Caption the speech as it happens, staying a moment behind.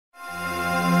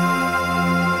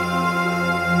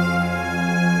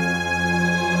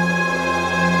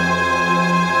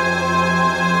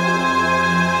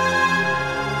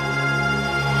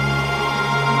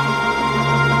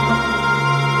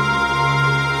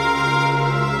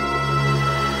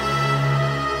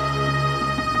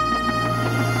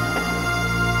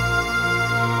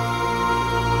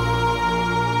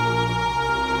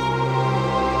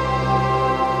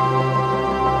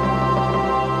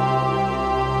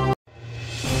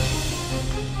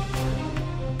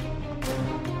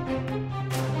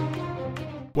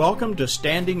Welcome to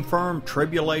Standing Firm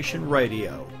Tribulation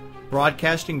Radio,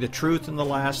 broadcasting the truth in the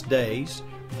last days,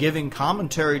 giving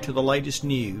commentary to the latest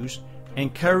news,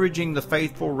 encouraging the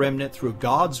faithful remnant through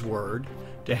God's Word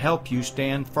to help you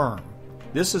stand firm.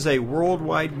 This is a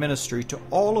worldwide ministry to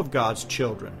all of God's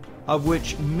children, of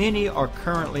which many are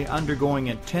currently undergoing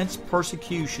intense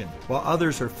persecution, while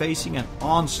others are facing an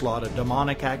onslaught of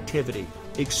demonic activity,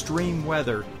 extreme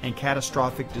weather, and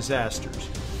catastrophic disasters.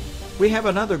 We have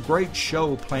another great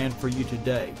show planned for you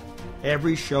today.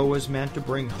 Every show is meant to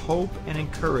bring hope and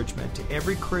encouragement to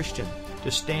every Christian to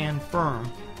stand firm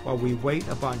while we wait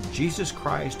upon Jesus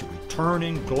Christ to return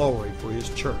in glory for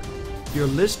His church. You're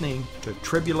listening to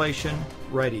Tribulation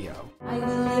Radio. I will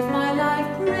live my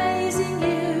life praising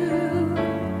You.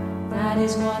 That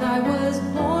is what I was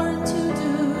born to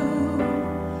do.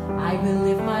 I will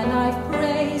live my life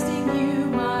praising You,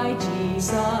 my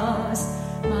Jesus,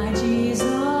 my Jesus.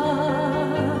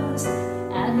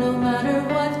 And no matter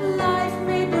what life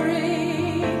may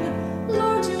bring,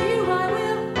 Lord, to You I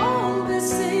will always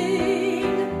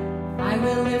sing. I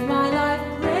will live my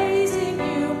life praising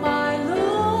You, my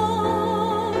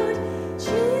Lord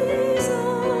Jesus.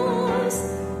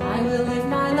 I will live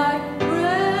my life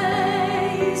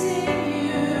praising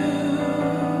You,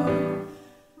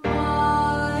 my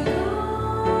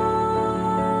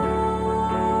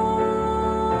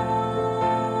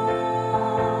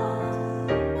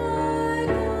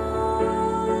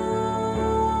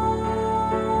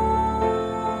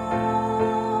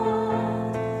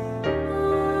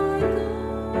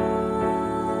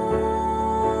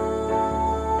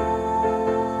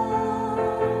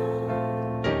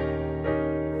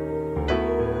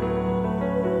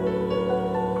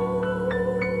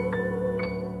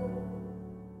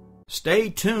Stay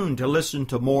tuned to listen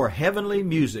to more heavenly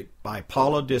music by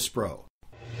Paula Dispro.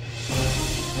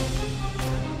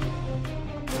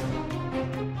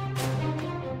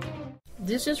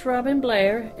 This is Robin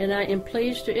Blair, and I am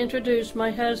pleased to introduce my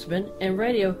husband and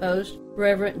radio host,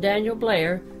 Reverend Daniel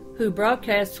Blair, who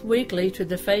broadcasts weekly to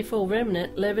the faithful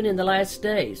remnant living in the last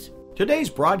days. Today's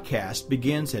broadcast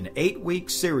begins an 8-week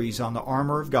series on the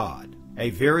armor of God. A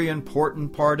very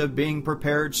important part of being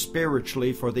prepared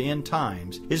spiritually for the end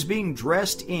times is being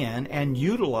dressed in and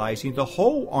utilizing the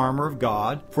whole armor of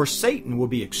God, for Satan will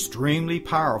be extremely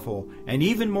powerful and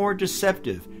even more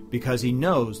deceptive because he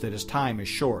knows that his time is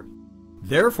short.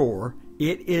 Therefore,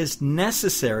 it is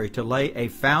necessary to lay a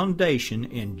foundation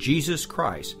in Jesus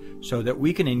Christ so that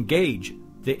we can engage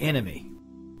the enemy.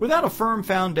 Without a firm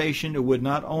foundation, it would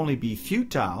not only be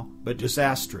futile, but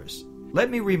disastrous. Let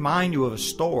me remind you of a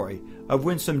story of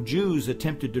when some Jews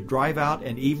attempted to drive out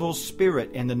an evil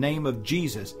spirit in the name of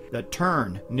Jesus that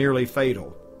turned nearly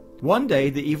fatal. One day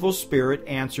the evil spirit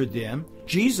answered them,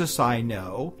 "Jesus I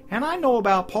know, and I know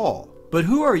about Paul, but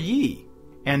who are ye?"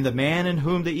 And the man in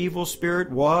whom the evil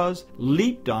spirit was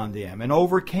leaped on them and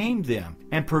overcame them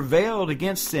and prevailed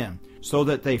against them, so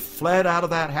that they fled out of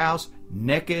that house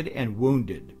naked and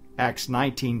wounded. Acts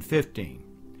 19:15.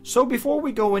 So before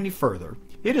we go any further,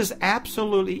 it is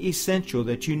absolutely essential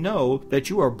that you know that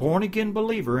you are a born-again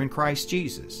believer in Christ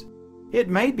Jesus. It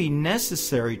may be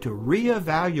necessary to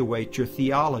reevaluate your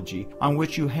theology on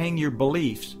which you hang your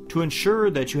beliefs to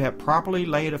ensure that you have properly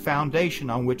laid a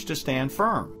foundation on which to stand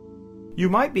firm. You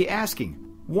might be asking,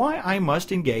 why I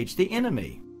must engage the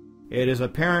enemy? It is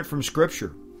apparent from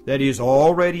Scripture that he is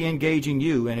already engaging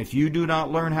you, and if you do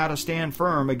not learn how to stand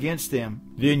firm against them,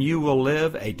 then you will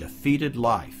live a defeated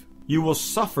life. You will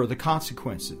suffer the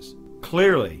consequences.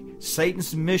 Clearly,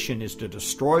 Satan's mission is to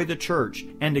destroy the church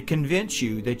and to convince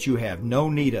you that you have no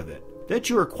need of it, that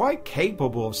you are quite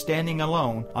capable of standing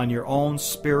alone on your own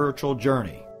spiritual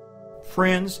journey.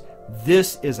 Friends,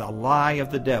 this is a lie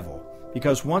of the devil,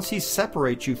 because once he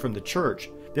separates you from the church,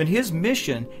 then his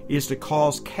mission is to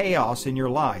cause chaos in your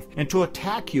life and to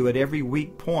attack you at every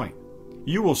weak point.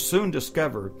 You will soon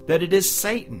discover that it is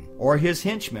Satan or his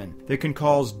henchmen that can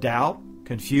cause doubt,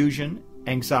 confusion,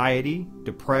 anxiety,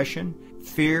 depression,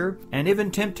 fear, and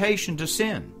even temptation to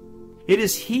sin. It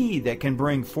is he that can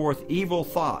bring forth evil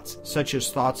thoughts, such as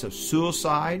thoughts of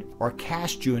suicide, or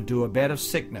cast you into a bed of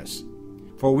sickness.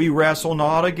 For we wrestle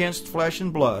not against flesh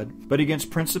and blood, but against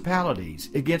principalities,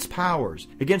 against powers,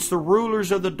 against the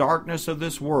rulers of the darkness of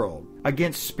this world,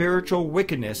 against spiritual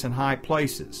wickedness in high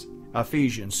places.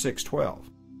 Ephesians 6:12.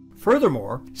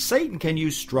 Furthermore, Satan can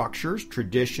use structures,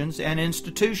 traditions, and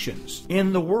institutions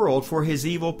in the world for his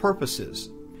evil purposes.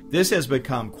 This has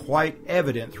become quite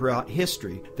evident throughout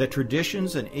history that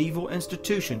traditions and evil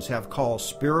institutions have caused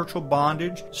spiritual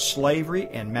bondage, slavery,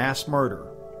 and mass murder.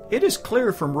 It is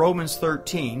clear from Romans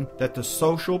 13 that the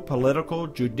social, political,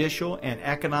 judicial, and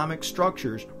economic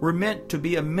structures were meant to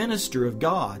be a minister of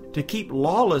God to keep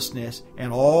lawlessness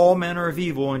and all manner of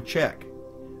evil in check.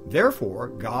 Therefore,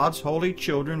 God's holy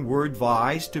children were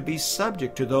advised to be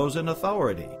subject to those in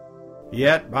authority.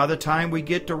 Yet, by the time we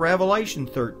get to Revelation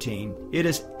 13, it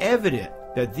is evident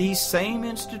that these same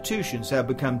institutions have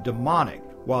become demonic,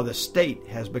 while the state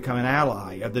has become an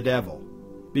ally of the devil.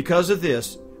 Because of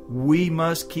this, we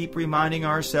must keep reminding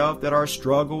ourselves that our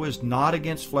struggle is not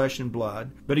against flesh and blood,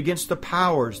 but against the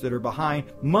powers that are behind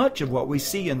much of what we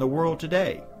see in the world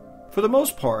today. For the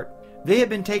most part, they have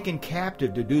been taken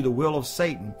captive to do the will of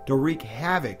Satan, to wreak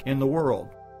havoc in the world.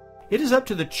 It is up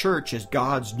to the church as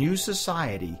God's new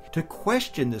society to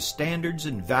question the standards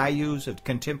and values of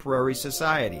contemporary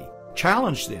society,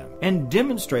 challenge them, and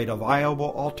demonstrate a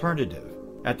viable alternative.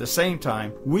 At the same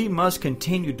time, we must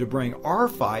continue to bring our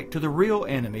fight to the real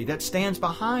enemy that stands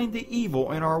behind the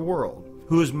evil in our world,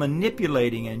 who is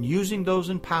manipulating and using those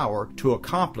in power to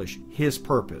accomplish his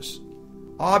purpose.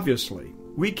 Obviously,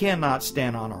 we cannot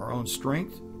stand on our own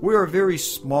strength. We are very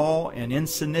small and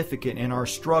insignificant in our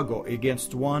struggle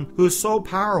against one who is so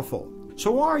powerful.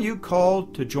 So why are you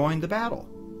called to join the battle?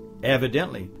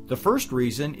 Evidently, the first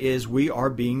reason is we are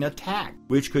being attacked,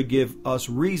 which could give us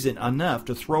reason enough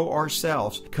to throw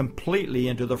ourselves completely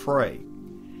into the fray.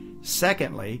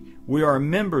 Secondly, we are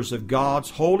members of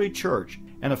God's holy church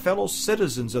and fellow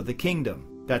citizens of the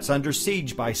kingdom that's under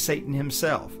siege by Satan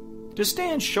himself. To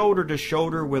stand shoulder to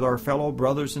shoulder with our fellow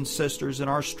brothers and sisters in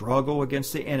our struggle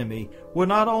against the enemy will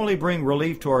not only bring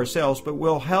relief to ourselves, but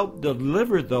will help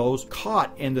deliver those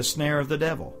caught in the snare of the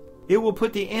devil. It will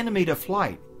put the enemy to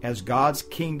flight as God's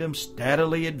kingdom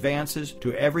steadily advances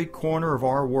to every corner of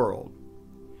our world.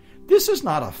 This is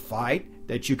not a fight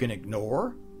that you can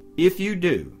ignore. If you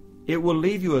do, it will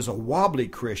leave you as a wobbly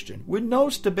Christian with no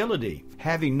stability,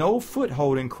 having no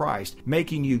foothold in Christ,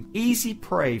 making you easy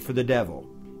prey for the devil.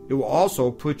 It will also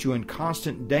put you in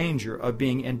constant danger of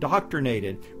being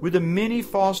indoctrinated with the many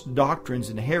false doctrines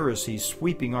and heresies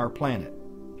sweeping our planet.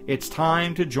 It's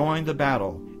time to join the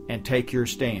battle and take your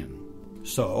stand.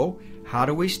 So, how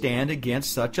do we stand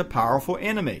against such a powerful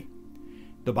enemy?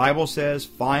 The Bible says,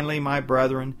 "Finally, my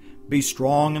brethren, be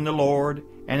strong in the Lord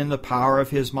and in the power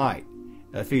of his might."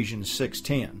 Ephesians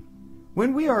 6:10.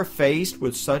 When we are faced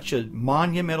with such a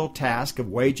monumental task of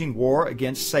waging war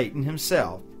against Satan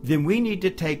himself, then we need to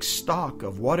take stock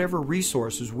of whatever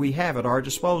resources we have at our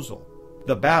disposal.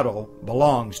 The battle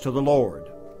belongs to the Lord.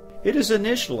 It is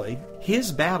initially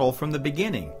his battle from the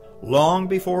beginning, long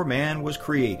before man was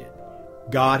created.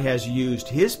 God has used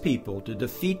his people to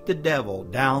defeat the devil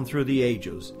down through the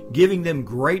ages, giving them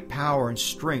great power and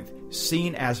strength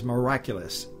seen as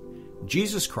miraculous.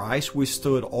 Jesus Christ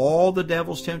withstood all the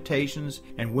devil's temptations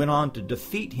and went on to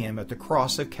defeat him at the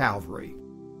cross of Calvary.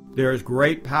 There is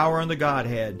great power in the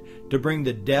Godhead to bring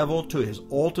the devil to his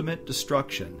ultimate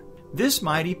destruction. This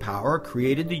mighty power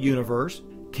created the universe,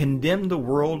 condemned the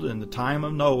world in the time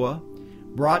of Noah,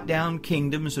 brought down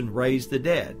kingdoms, and raised the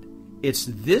dead. It's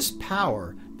this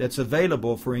power that's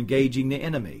available for engaging the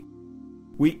enemy.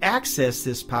 We access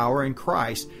this power in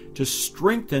Christ to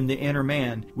strengthen the inner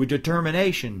man with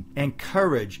determination and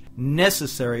courage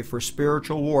necessary for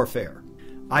spiritual warfare.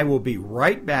 I will be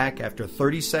right back after a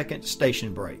 30-second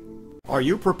station break. Are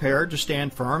you prepared to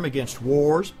stand firm against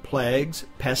wars, plagues,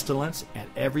 pestilence, and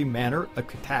every manner of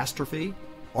catastrophe?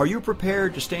 Are you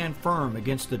prepared to stand firm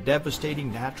against the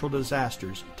devastating natural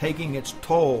disasters taking its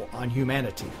toll on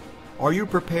humanity? Are you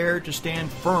prepared to stand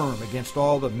firm against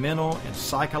all the mental and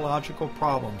psychological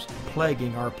problems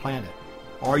plaguing our planet?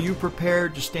 Are you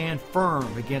prepared to stand firm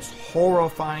against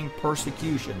horrifying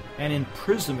persecution and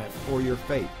imprisonment for your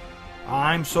faith?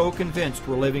 I'm so convinced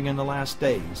we're living in the last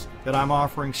days that I'm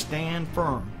offering Stand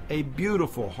Firm, a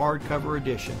beautiful hardcover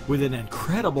edition with an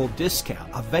incredible discount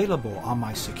available on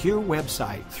my secure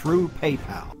website through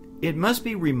PayPal. It must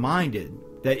be reminded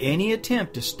that any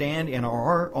attempt to stand in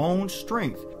our own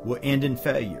strength will end in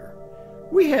failure.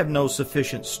 We have no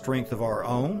sufficient strength of our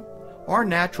own. Our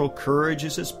natural courage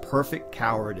is as perfect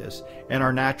cowardice, and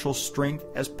our natural strength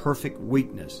as perfect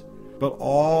weakness. But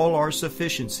all our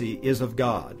sufficiency is of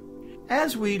God.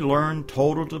 As we learn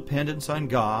total dependence on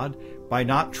God by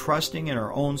not trusting in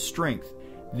our own strength,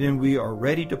 then we are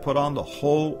ready to put on the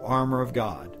whole armor of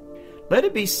God. Let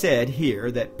it be said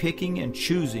here that picking and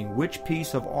choosing which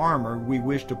piece of armor we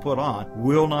wish to put on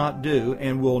will not do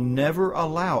and will never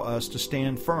allow us to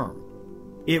stand firm.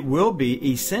 It will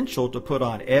be essential to put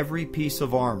on every piece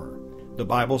of armor. The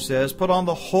Bible says, "Put on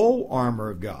the whole armor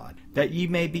of God, that ye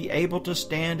may be able to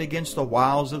stand against the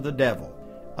wiles of the devil."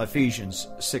 Ephesians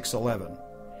 6:11.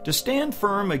 To stand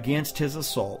firm against his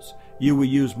assaults, you will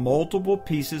use multiple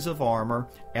pieces of armor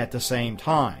at the same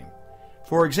time.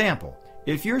 For example,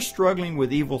 if you're struggling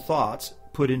with evil thoughts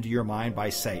put into your mind by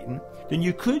Satan, then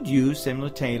you could use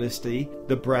simultaneously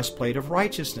the breastplate of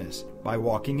righteousness by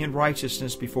walking in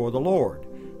righteousness before the Lord,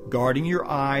 guarding your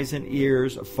eyes and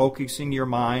ears, focusing your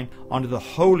mind onto the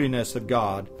holiness of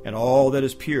God and all that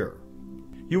is pure.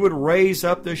 You would raise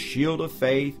up the shield of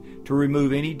faith to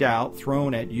remove any doubt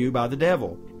thrown at you by the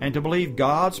devil, and to believe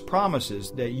God's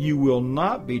promises that you will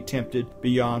not be tempted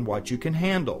beyond what you can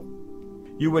handle.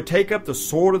 You would take up the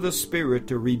sword of the Spirit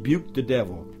to rebuke the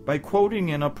devil by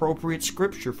quoting an appropriate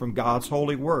scripture from God's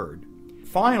holy word.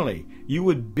 Finally, you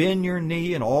would bend your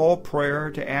knee in all prayer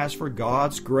to ask for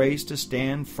God's grace to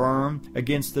stand firm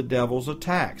against the devil's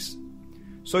attacks.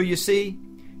 So you see,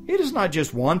 it is not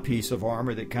just one piece of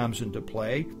armor that comes into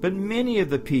play, but many of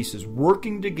the pieces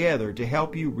working together to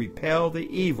help you repel the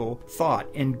evil thought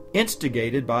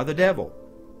instigated by the devil.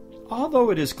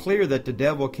 Although it is clear that the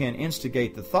devil can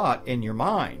instigate the thought in your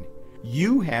mind,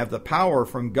 you have the power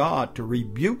from God to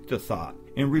rebuke the thought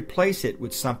and replace it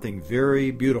with something very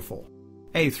beautiful.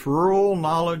 A thorough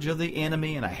knowledge of the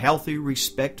enemy and a healthy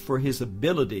respect for his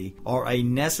ability are a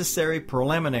necessary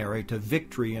preliminary to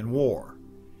victory in war.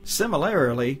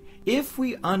 Similarly, if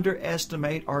we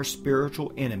underestimate our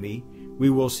spiritual enemy,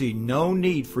 we will see no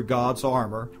need for God's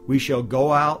armor. We shall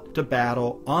go out to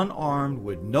battle unarmed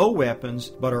with no weapons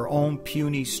but our own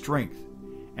puny strength,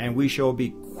 and we shall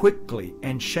be quickly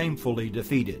and shamefully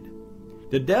defeated.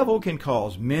 The devil can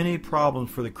cause many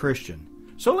problems for the Christian,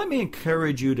 so let me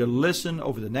encourage you to listen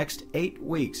over the next 8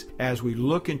 weeks as we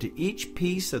look into each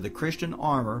piece of the Christian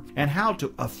armor and how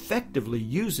to effectively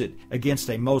use it against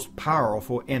a most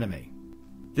powerful enemy.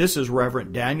 This is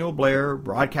Reverend Daniel Blair,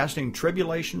 broadcasting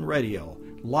Tribulation Radio,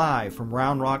 live from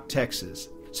Round Rock, Texas.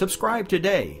 Subscribe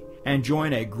today and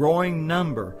join a growing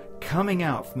number coming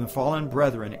out from the fallen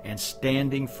brethren and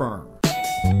standing firm.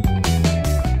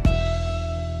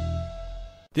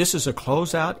 This is a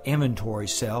closeout inventory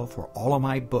sale for all of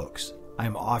my books.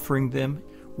 I'm offering them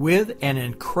with an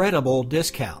incredible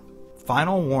discount.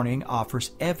 Final Warning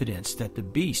offers evidence that the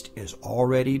beast is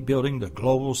already building the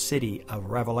global city of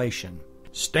Revelation.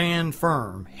 Stand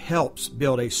Firm helps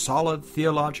build a solid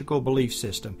theological belief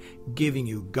system, giving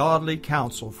you godly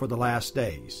counsel for the last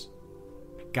days.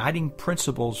 Guiding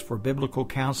Principles for Biblical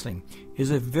Counseling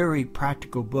is a very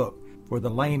practical book for the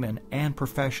layman and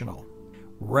professional.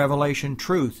 Revelation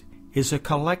Truth is a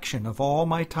collection of all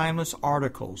my timeless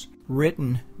articles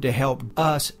written to help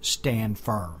us stand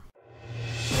firm.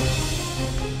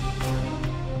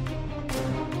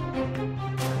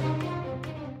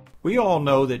 We all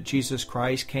know that Jesus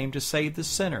Christ came to save the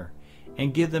sinner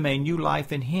and give them a new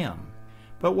life in Him.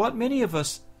 But what many of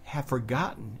us have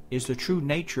forgotten is the true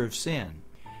nature of sin.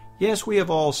 Yes, we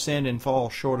have all sinned and fall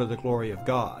short of the glory of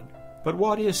God. But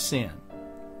what is sin?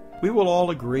 We will all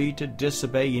agree to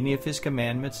disobey any of His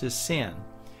commandments is sin.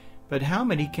 But how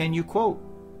many can you quote?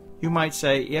 You might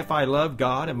say, if I love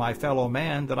God and my fellow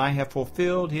man, then I have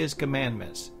fulfilled His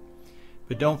commandments.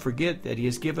 But don't forget that He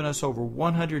has given us over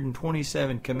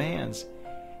 127 commands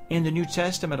in the New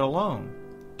Testament alone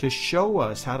to show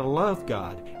us how to love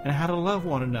God and how to love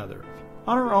one another.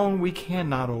 On our own we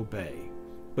cannot obey,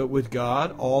 but with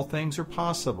God all things are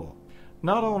possible.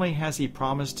 Not only has He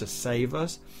promised to save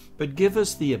us, but give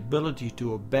us the ability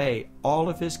to obey all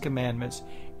of His commandments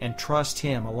and trust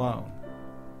Him alone.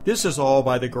 This is all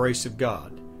by the grace of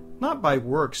God, not by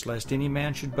works lest any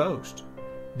man should boast.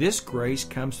 This grace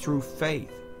comes through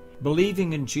faith,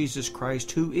 believing in Jesus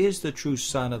Christ, who is the true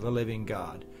Son of the living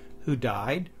God, who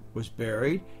died, was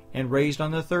buried, and raised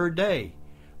on the third day,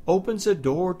 opens a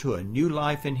door to a new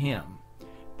life in Him.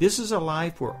 This is a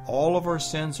life where all of our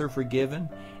sins are forgiven,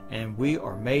 and we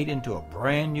are made into a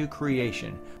brand new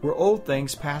creation, where old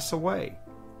things pass away.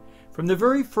 From the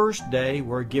very first day,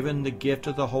 we're given the gift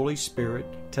of the Holy Spirit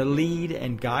to lead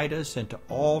and guide us into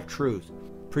all truth,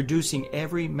 producing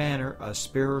every manner of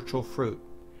spiritual fruit.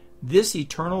 This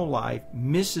eternal life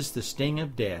misses the sting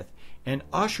of death and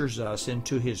ushers us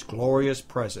into His glorious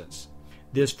presence.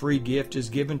 This free gift is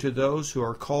given to those who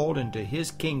are called into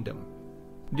His kingdom.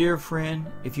 Dear friend,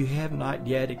 if you have not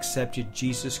yet accepted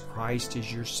Jesus Christ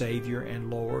as your Savior and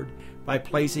Lord by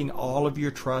placing all of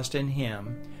your trust in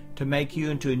Him to make you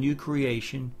into a new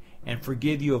creation and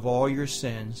forgive you of all your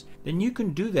sins, then you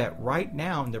can do that right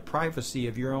now in the privacy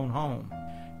of your own home.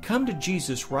 Come to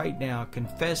Jesus right now,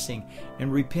 confessing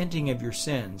and repenting of your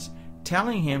sins,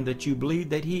 telling Him that you believe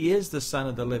that He is the Son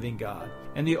of the living God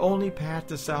and the only path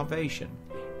to salvation,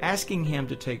 asking Him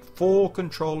to take full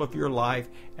control of your life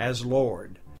as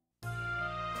Lord.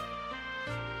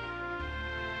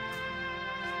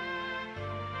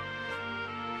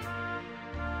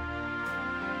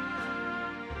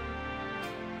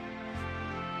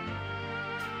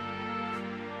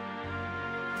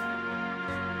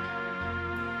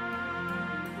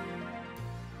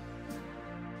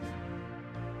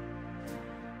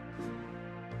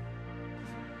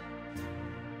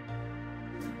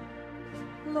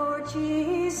 Lord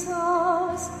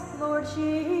Jesus, Lord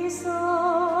Jesus,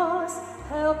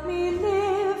 help me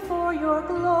live for your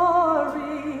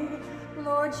glory.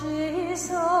 Lord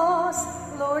Jesus,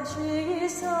 Lord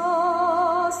Jesus,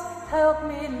 help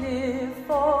me live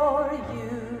for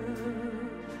you.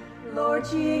 Lord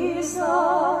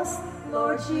Jesus,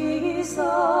 Lord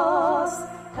Jesus,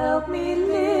 help me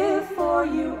live for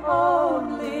you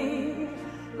only.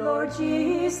 Lord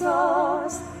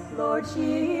Jesus, Lord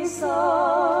Jesus,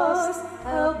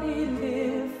 help me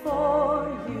live for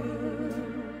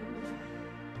you.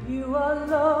 You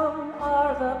alone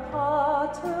are the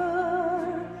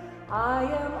potter, I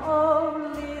am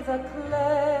only the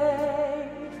clay.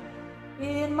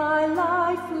 In my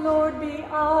life, Lord, be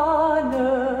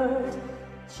honored.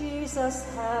 Jesus,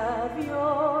 have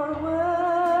your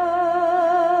way.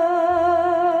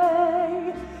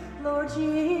 Lord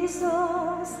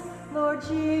Jesus, Lord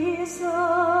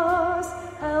Jesus,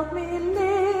 help me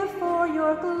live for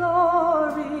your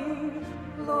glory.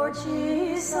 Lord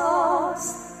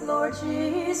Jesus, Lord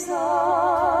Jesus,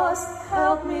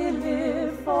 help me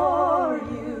live for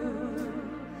you.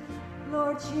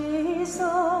 Lord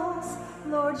Jesus,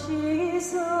 Lord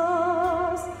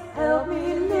Jesus, help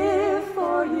me live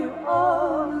for you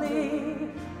only.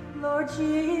 Lord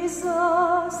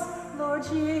Jesus, Lord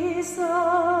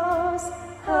Jesus,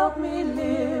 help me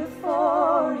live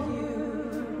for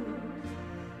you.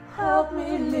 Help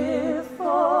me live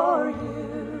for you.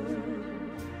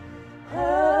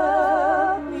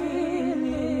 Help me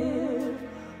live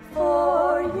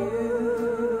for you.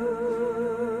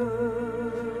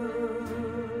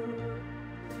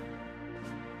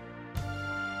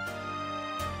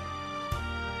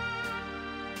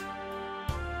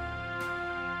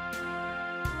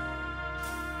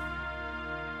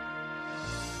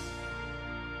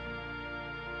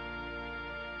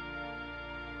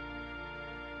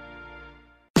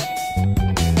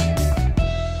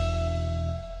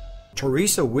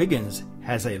 Teresa Wiggins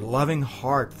has a loving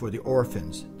heart for the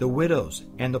orphans, the widows,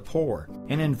 and the poor,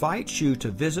 and invites you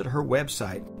to visit her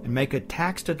website and make a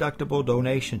tax-deductible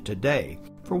donation today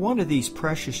for one of these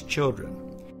precious children.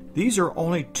 These are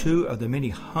only two of the many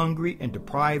hungry and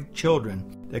deprived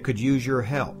children that could use your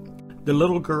help. The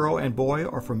little girl and boy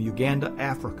are from Uganda,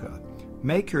 Africa.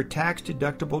 Make your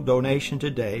tax-deductible donation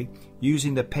today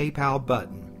using the PayPal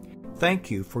button.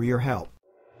 Thank you for your help.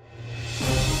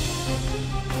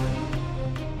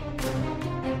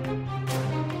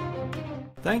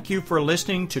 Thank you for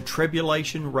listening to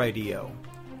Tribulation Radio.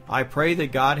 I pray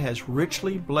that God has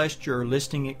richly blessed your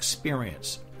listening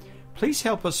experience. Please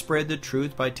help us spread the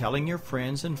truth by telling your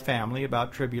friends and family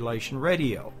about Tribulation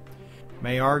Radio.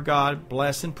 May our God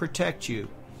bless and protect you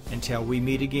until we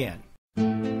meet again.